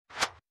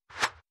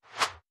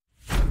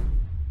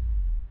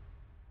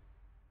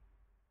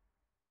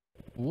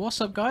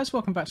What's up guys,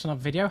 welcome back to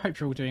another video. Hope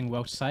you're all doing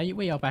well today.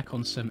 We are back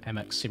on some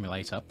MX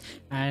Simulator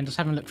and just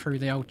having a look through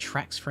the old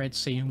tracks thread,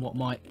 seeing what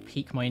might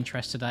pique my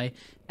interest today.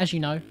 As you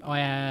know, I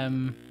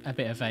am a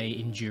bit of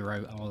a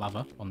enduro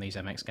lover on these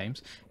MX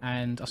games,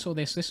 and I saw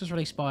this was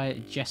released by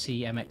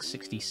Jesse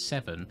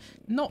MX67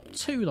 not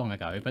too long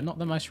ago, but not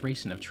the most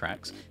recent of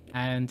tracks,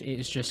 and it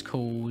is just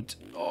called,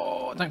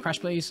 oh don't crash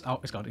please, oh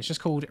it's gone, it's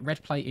just called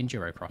Red Plate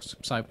EnduroCross.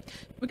 So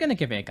we're going to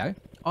give it a go.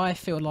 I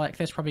feel like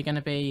there's probably going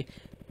to be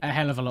a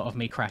hell of a lot of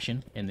me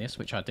crashing in this,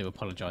 which I do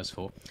apologise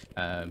for,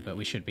 but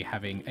we should be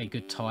having a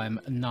good time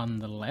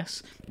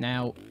nonetheless.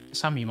 Now,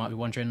 some of you might be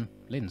wondering,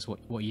 Linz, what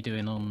are you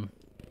doing on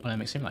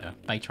MX Simulator?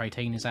 Beta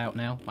 18 is out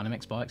now on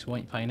MX Bikes, why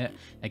aren't you playing it?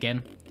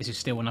 Again, this is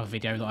still another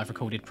video that I've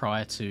recorded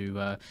prior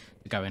to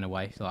going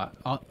away. Like,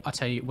 I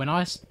tell you, when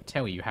I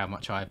tell you how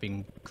much I've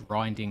been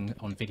grinding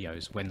on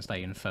videos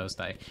Wednesday and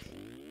Thursday,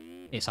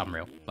 it's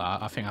unreal.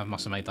 I think I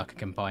must have made like a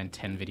combined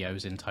 10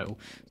 videos in total.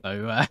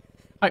 So,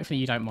 hopefully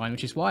you don't mind,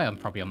 which is why I'm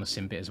probably on the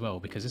sim bit as well,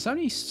 because there's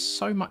only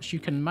so much you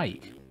can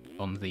make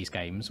on these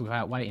games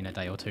without waiting a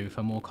day or two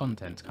for more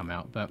content to come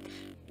out. But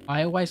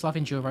I always love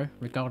Enduro,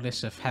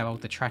 regardless of how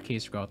old the track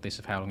is, regardless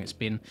of how long it's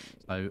been.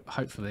 So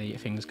hopefully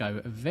things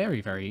go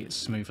very, very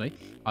smoothly.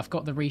 I've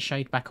got the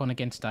reshade back on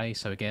again today,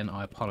 so again,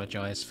 I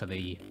apologise for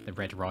the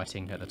red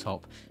writing at the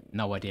top.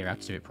 No idea how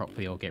to do it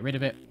properly or get rid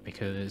of it,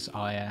 because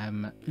I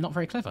am not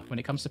very clever when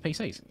it comes to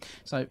PCs.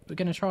 So we're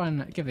going to try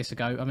and give this a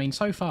go. I mean,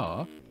 so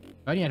far,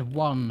 I only had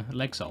one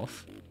legs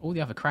off. All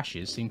the other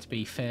crashes seem to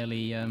be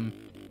fairly,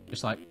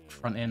 just like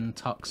front end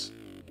tucks,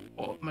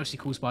 or mostly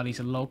caused by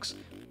these logs.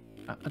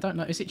 I don't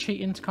know, is it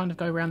cheating to kind of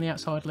go around the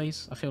outside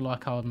leads? I feel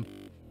like I'll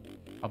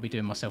be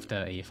doing myself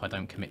dirty if I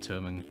don't commit to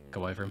them and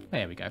go over them.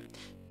 There we go.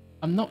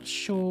 I'm not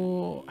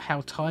sure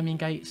how timing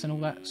gates and all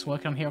that's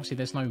working on here. Obviously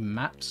there's no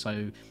map,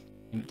 so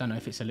I don't know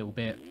if it's a little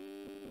bit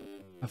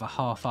of a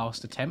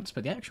half-assed attempt,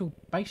 but the actual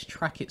base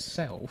track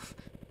itself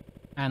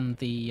and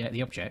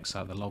the objects,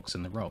 the logs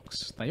and the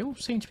rocks, they all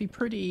seem to be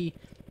pretty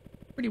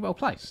well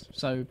placed.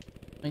 So,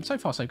 I mean, so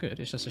far so good.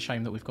 It's just a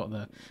shame that we've got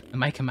the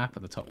maker map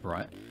at the top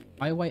right.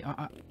 I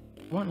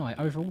won't lie,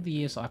 over all the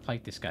years that I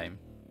played this game,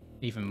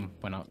 even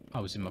when I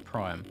was in my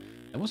prime,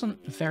 there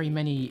wasn't very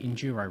many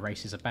enduro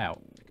races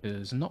about,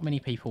 because not many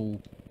people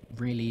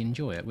really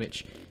enjoy it,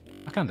 which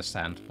I can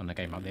understand on a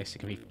game like this. It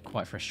can be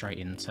quite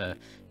frustrating to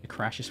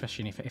crash,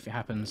 especially if it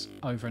happens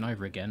over and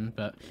over again,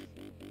 but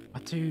I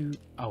do...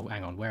 Oh,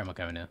 hang on, where am I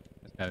going now?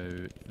 Let's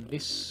go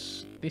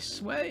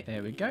this way.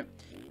 There we go.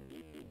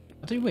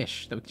 I do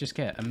wish that we could just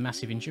get a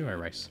massive enduro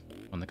race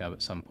on the go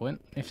at some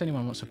point. If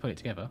anyone wants to put it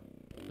together,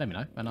 let me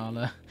know, and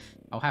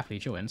I'll happily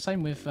join.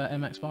 Same with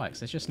MX Bikes.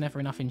 There's just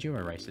never enough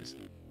enduro races.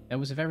 There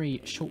was a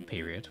very short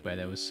period where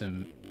there was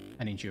an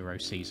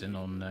enduro season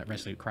on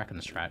Resolute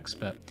Kraken's tracks,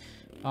 but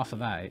after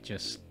that it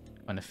just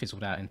kind of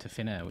fizzled out into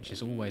thin air, which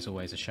is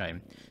always a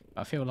shame.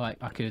 I feel like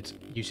I could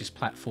use this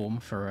platform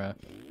for a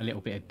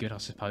little bit of good, I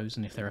suppose,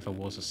 and if there ever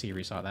was a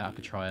series like that, I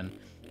could try and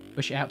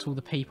push it out to all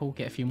the people,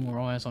 get a few more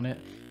eyes on it,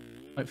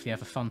 hopefully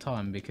have a fun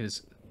time,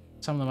 because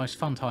some of the most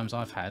fun times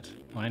I've had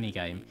on any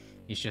game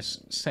is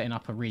just setting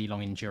up a really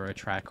long enduro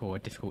track or a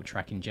difficult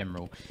track in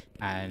general,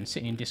 and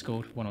sitting in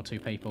Discord, one or two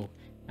people,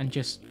 and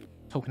just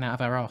talking out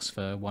of our arse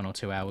for 1 or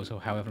 2 hours, or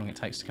however long it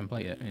takes to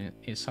complete it. And it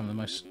is some of the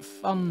most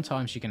fun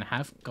times you can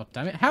have. God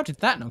damn it, how did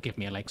that not give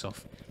me a legs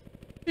off?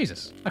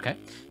 Jesus, okay.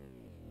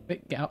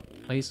 Get up,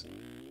 please.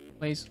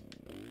 Please.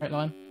 Straight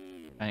line.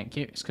 Thank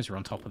you. It's because we're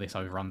on top of this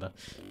over-under.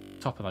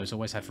 Top of those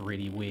always have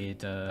really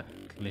weird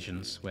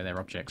collisions where they're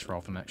objects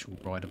rather than actual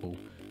rideable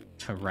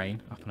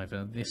terrain. Up and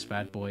over this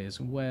bad boy as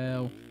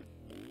well.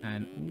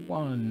 And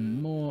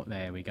one more.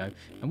 There we go.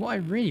 And what I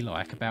really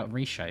like about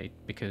Reshade,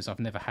 because I've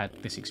never had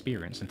this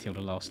experience until the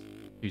last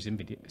two sim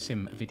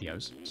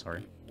videos,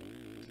 sorry,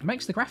 it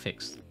makes the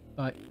graphics,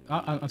 like,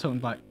 I'm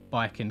talking like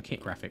bike and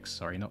kit graphics,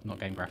 sorry, not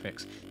game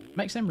graphics,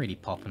 makes them really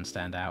pop and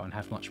stand out and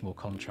have much more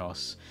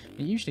contrasts.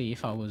 And usually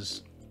if I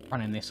was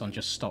running this on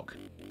just stock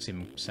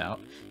sim setup,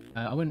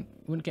 I wouldn't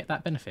get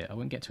that benefit. I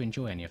wouldn't get to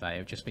enjoy any of that. It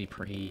would just be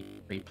pretty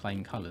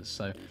plain colours.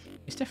 So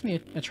it's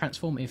definitely a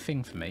transformative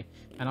thing for me.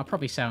 And I'll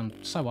probably sound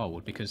so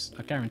old, because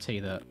I guarantee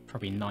that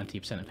probably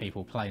 90% of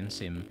people playing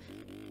sim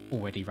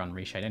already run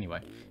Reshade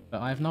anyway.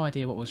 But I have no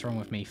idea what was wrong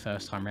with me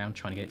first time round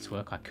trying to get it to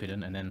work. I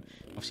couldn't, and then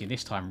obviously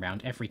this time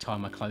round, every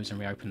time I close and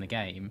reopen the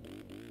game,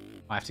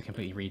 I have to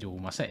completely redo all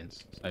my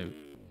settings. So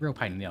real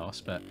pain in the arse,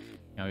 but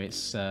you know,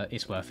 it's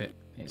worth it.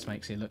 It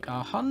makes it look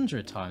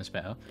 100 times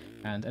better.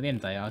 And at the end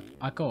of the day,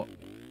 I got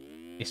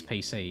this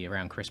PC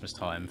around Christmas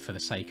time for the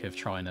sake of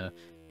trying to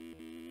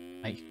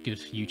make good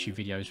YouTube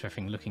videos with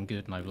everything looking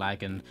good, no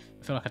lag, and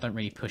I feel like I don't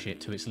really push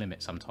it to its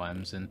limit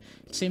sometimes. And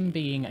sim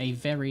being a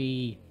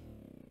very,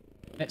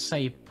 let's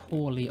say,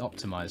 poorly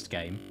optimized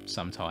game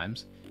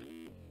sometimes,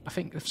 I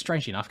think,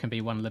 strangely enough, can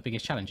be one of the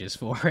biggest challenges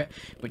for it,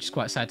 which is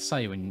quite sad to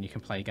say when you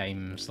can play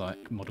games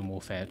like Modern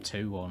Warfare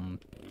 2 on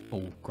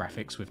full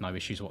graphics with no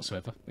issues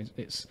whatsoever.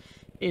 It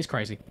is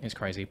crazy. It's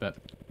crazy, but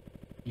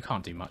you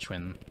can't do much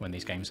when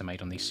these games are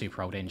made on these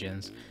super old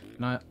engines.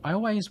 And I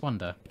always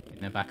wonder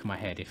in the back of my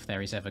head if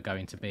there is ever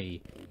going to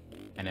be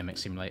an MX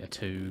Simulator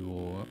 2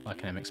 or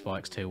like an MX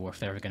Bikes 2, or if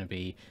they're ever going to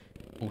be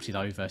ported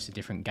over to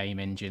different game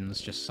engines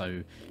just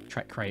so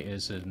track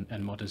creators and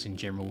modders in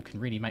general can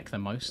really make the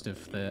most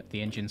of the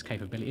engine's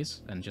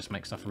capabilities and just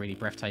make stuff really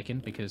breathtaking,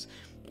 because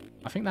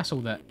I think that's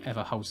all that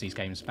ever holds these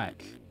games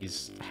back,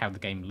 is how the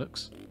game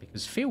looks.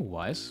 Because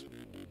feel-wise,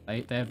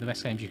 they're the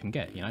best games you can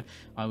get, you know?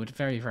 I would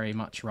very, very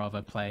much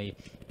rather play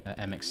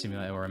MX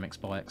Simulator or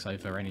MX Bikes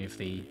over any of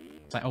the...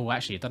 Oh,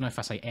 actually, I don't know if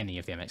I say any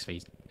of the MX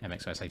vs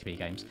ATV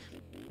games.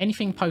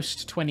 Anything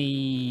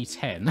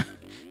post-2010...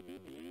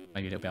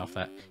 maybe a little bit off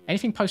that.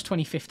 Anything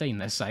post-2015,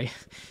 let's say,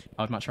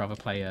 I'd much rather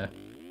play a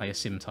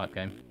sim-type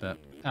game. But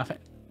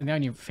the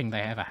only thing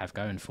they ever have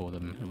going for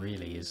them,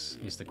 really, is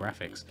the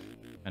graphics.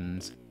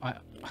 And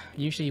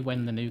usually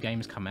when the new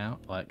games come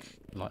out, like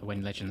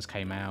when Legends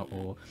came out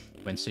or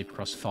when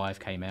Supercross 5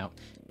 came out,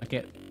 I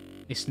get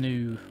this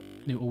new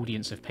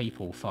audience of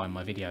people find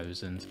my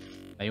videos, and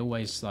they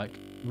always like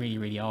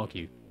really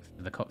argue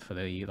for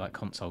the like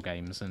console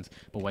games, and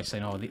always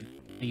saying, oh,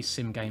 these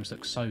sim games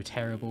look so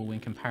terrible in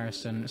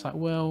comparison. It's like,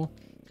 well,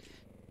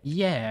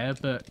 yeah,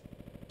 but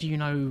do you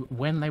know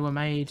when they were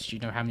made? Do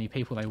you know how many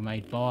people they were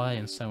made by,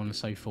 and so on and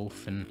so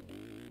forth? And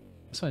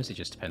I suppose it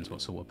just depends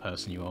what sort of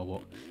person you are,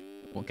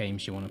 what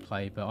games you want to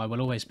play. But I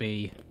will always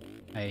be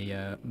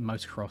a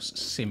motocross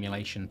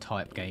simulation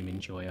type game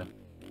enjoyer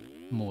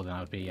more than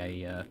I would be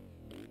an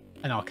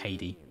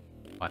arcadey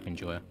type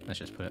enjoyer. Let's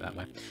just put it that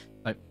way.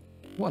 So,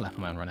 what lap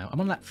am I on right now?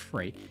 I'm on lap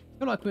 3. I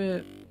feel like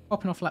we're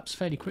popping off laps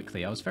fairly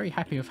quickly. I was very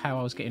happy with how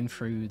I was getting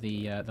through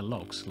the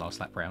logs last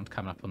lap round,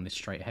 coming up on this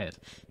straight ahead.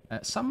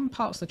 Some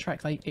parts of the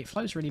track, it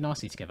flows really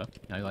nicely together,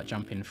 you know, like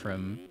jumping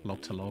from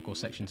log to log or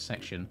section to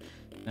section,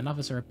 and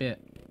others are a bit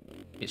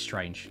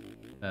strange.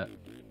 The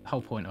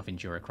whole point of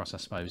EnduroCross, I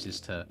suppose, is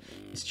to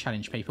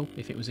challenge people.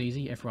 If it was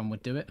easy, everyone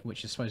would do it,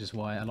 which I suppose is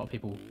why a lot of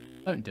people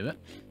don't do it.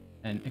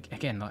 And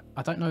again, like,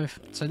 I don't know if...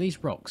 So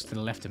these rocks to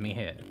the left of me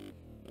here,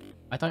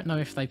 I don't know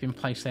if they've been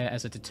placed there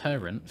as a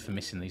deterrent for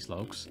missing these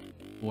logs,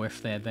 or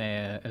if they're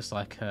there as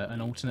like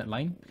an alternate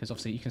lane, because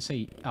obviously you can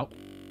see... Oh,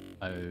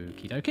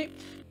 okie dokie.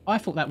 I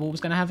thought that wall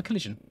was going to have a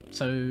collision,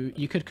 so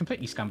you could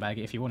completely scumbag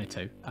it if you wanted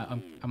to.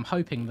 I'm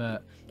hoping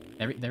that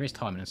there is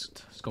timing and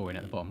scoring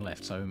at the bottom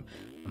left, so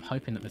I'm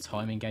hoping that the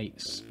timing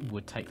gates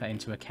would take that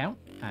into account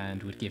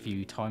and would give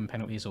you time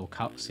penalties or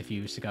cuts if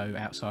you was to go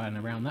outside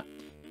and around that.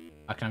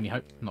 I can only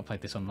hope. I've not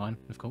played this online,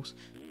 of course.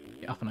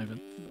 Get up and over.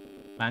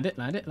 Land it,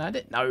 land it, land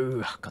it.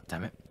 No! God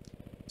damn it.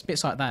 It's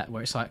bits like that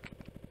where it's like,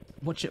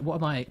 what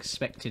am I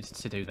expected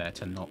to do there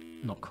to not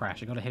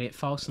crash? I've got to hit it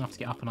fast enough to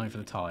get up and over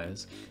the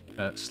tyres,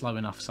 but slow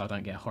enough so I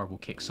don't get a horrible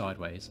kick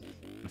sideways.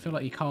 I feel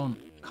like you can't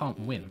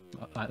win.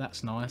 Like,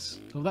 that's nice.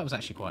 Well, that was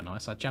actually quite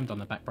nice. I jammed on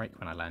the back brake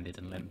when I landed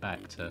and leant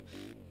back to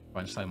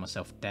try and slow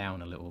myself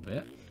down a little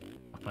bit.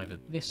 Up over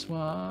this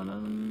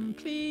one.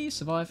 Please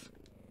survive.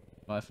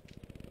 Survive.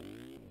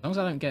 As long as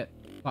I don't get...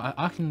 Like,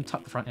 I can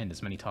tuck the front end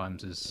as many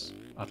times as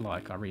I'd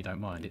like. I really don't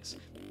mind. It's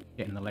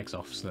getting the legs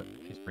off so that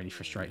it's really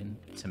frustrating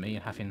to me,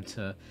 and having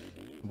to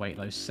wait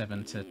those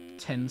 7 to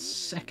 10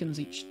 seconds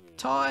each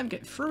time,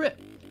 get through it.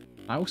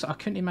 I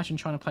couldn't imagine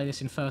trying to play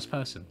this in first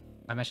person.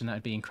 I imagine that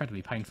would be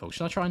incredibly painful.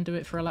 Should I try and do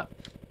it for a lap?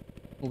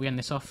 Will we end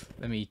this off?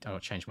 I'll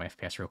change my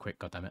FPS real quick,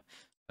 god damn it.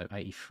 So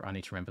 83, I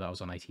need to remember that I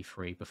was on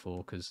 83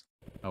 before, because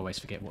I always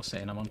forget what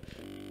setting I'm on.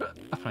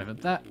 Up over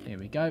that, here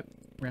we go.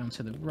 Round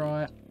to the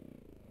right.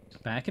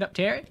 Back it up,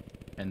 Terry.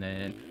 And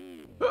then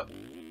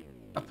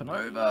up and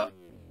over.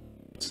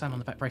 Slam on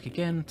the back brake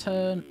again,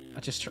 turn. I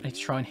just need to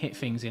try and hit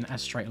things in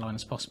as straight a line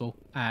as possible.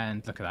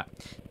 And look at that.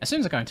 As soon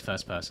as I go into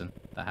first person,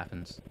 that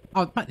happens.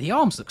 Oh, mate, the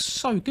arms look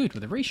so good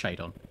with the reshade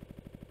on.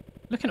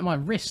 Looking at my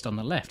wrist on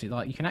the left,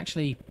 you can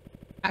actually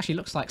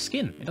looks like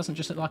skin. It doesn't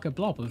just look like a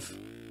blob of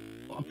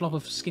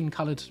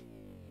skin-coloured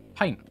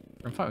paint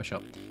from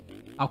Photoshop.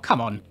 Oh,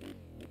 come on.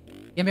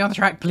 Get me on the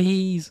track,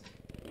 please.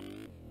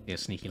 Yeah, a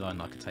sneaky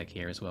line I could take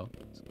here as well.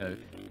 Let's go.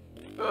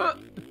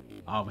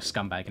 Oh, we're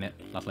scumbagging it.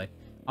 Lovely.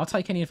 I'll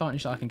take any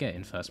advantage that I can get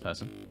in first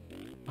person.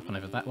 Up and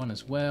over that one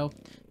as well.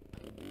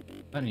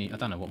 I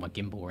don't know what my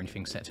gimbal or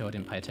anything set to. I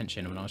didn't pay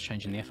attention when I was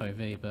changing the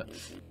FOV, but I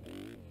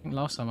think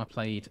last time I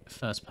played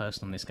first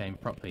person on this game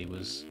properly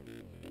was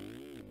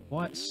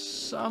quite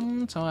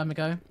some time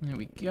ago. There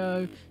we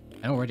go.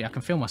 And already I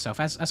can feel myself.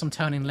 As I'm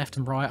turning left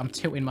and right, I'm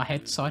tilting my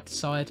head side to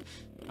side.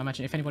 I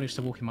imagine if anybody was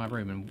to walk in my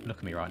room and look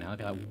at me right now, they'd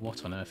be like,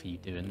 what on earth are you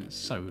doing? It's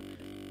so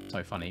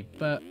funny.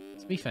 But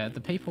to be fair,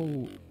 the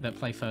people that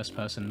play first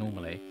person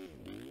normally,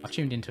 I've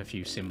tuned into a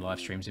few sim live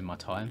streams in my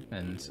time,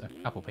 and a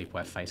couple of people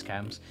have face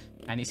cams,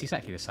 and it's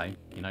exactly the same.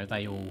 You know,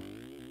 they all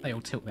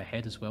tilt their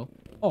head as well.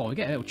 Oh, we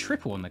get a little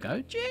triple on the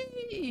go.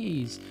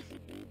 Jeez!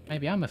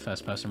 Maybe I'm a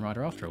first person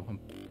rider after all. I'm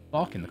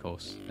barking the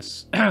course.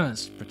 Let's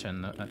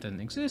pretend that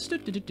didn't exist.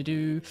 What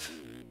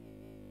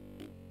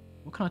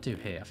can I do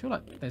here? I feel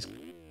like there's...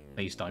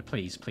 Please die.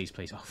 Please, please,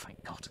 please. Oh,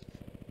 thank God.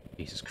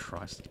 Jesus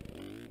Christ.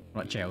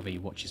 Right, JLV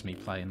watches me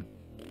playing.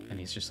 and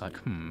he's just like,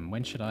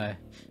 when should I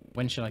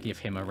give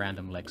him a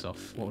random legs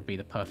off? What would be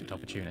the perfect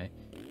opportunity?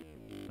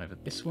 Over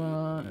this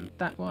one and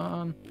that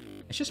one.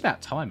 It's just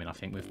about timing, I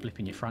think, with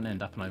flipping your front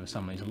end up and over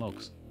some of these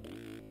logs.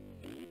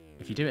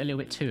 If you do it a little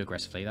bit too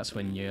aggressively, that's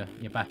when your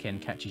back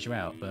end catches you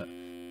out, but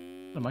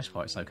for the most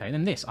part it's okay. And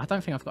then this, I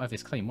don't think I've got over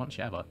this clean once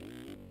yet, have I? Do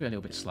it a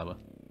little bit slower.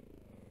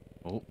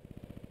 Oh,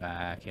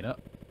 back it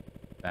up.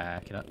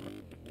 Back it up.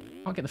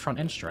 Can't get the front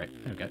end straight.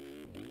 There we go.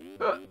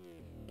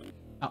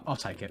 I'll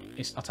take it.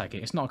 I'll take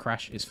it. It's not a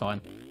crash, it's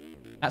fine.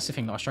 That's the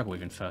thing that I struggle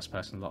with in first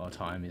person a lot of the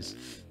time, is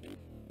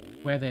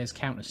where there's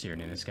counter steering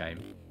in this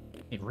game,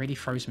 it really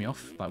throws me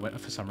off, like,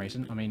 for some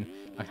reason. I mean,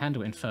 I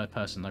handle it in third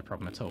person, no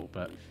problem at all,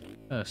 but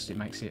first it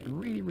makes it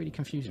really, really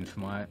confusing for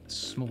my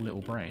small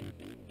little brain,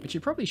 which it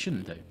probably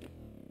shouldn't do.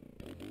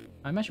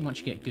 I imagine once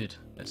you get good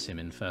at sim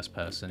in first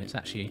person, it's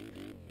actually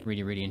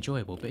really, really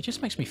enjoyable, but it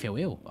just makes me feel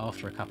ill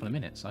after a couple of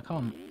minutes. I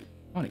can't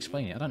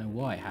explain it. I don't know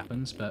why it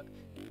happens, but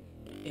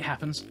it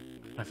happens.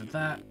 Over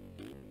that.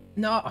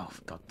 No! Oh,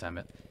 god damn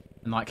it.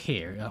 And like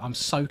here, I'm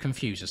so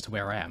confused as to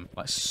where I am.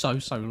 Like, so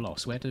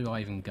lost. Where do I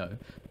even go?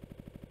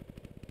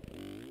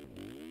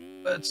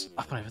 But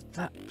up and over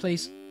that,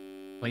 please.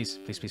 Please,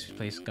 please, please,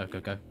 please. Go, go,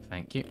 go.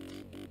 Thank you.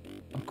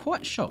 I'm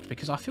quite shocked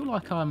because I feel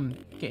like I'm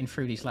getting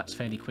through these laps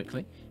fairly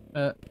quickly.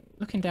 But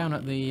looking down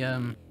at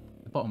the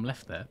bottom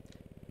left there,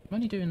 I'm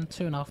only doing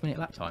 2.5 minute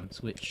lap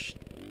times, which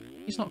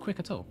is not quick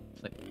at all.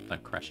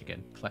 Don't crash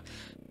again.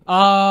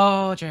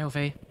 Oh,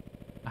 JLV.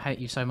 I hate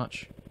you so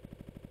much.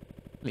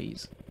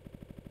 Please.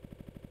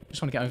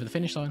 Just want to get over the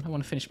finish line. I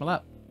want to finish my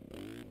lap.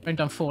 I've only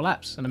done 4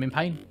 laps and I'm in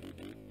pain.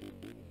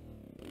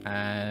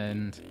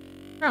 And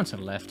round to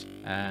the left.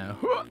 Oh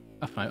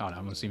no,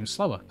 that one's even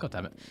slower. God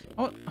damn it.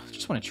 I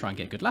just want to try and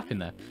get a good lap in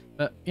there.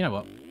 But you know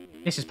what?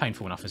 This is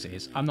painful enough as it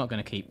is. I'm not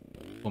going to keep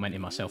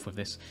tormenting myself with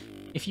this.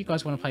 If you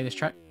guys want to play this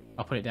track,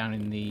 I'll put it down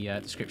in the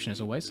description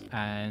as always.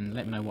 And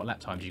let me know what lap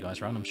times you guys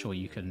run. I'm sure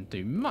you can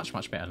do much,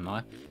 much better than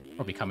I.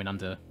 Probably coming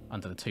under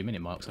the 2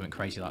 minute mark, something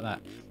crazy like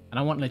that. And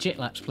I want legit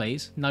laps,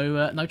 please.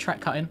 No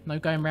track cutting, no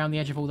going around the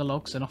edge of all the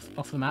logs and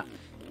off the map.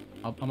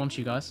 I'm on to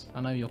you guys.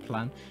 I know your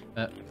plan.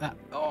 But that,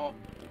 I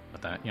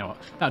don't know, you know what?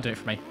 That'll do it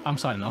for me. I'm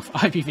signing off. I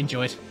hope you've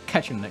enjoyed.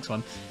 Catch you in the next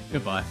one.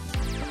 Goodbye.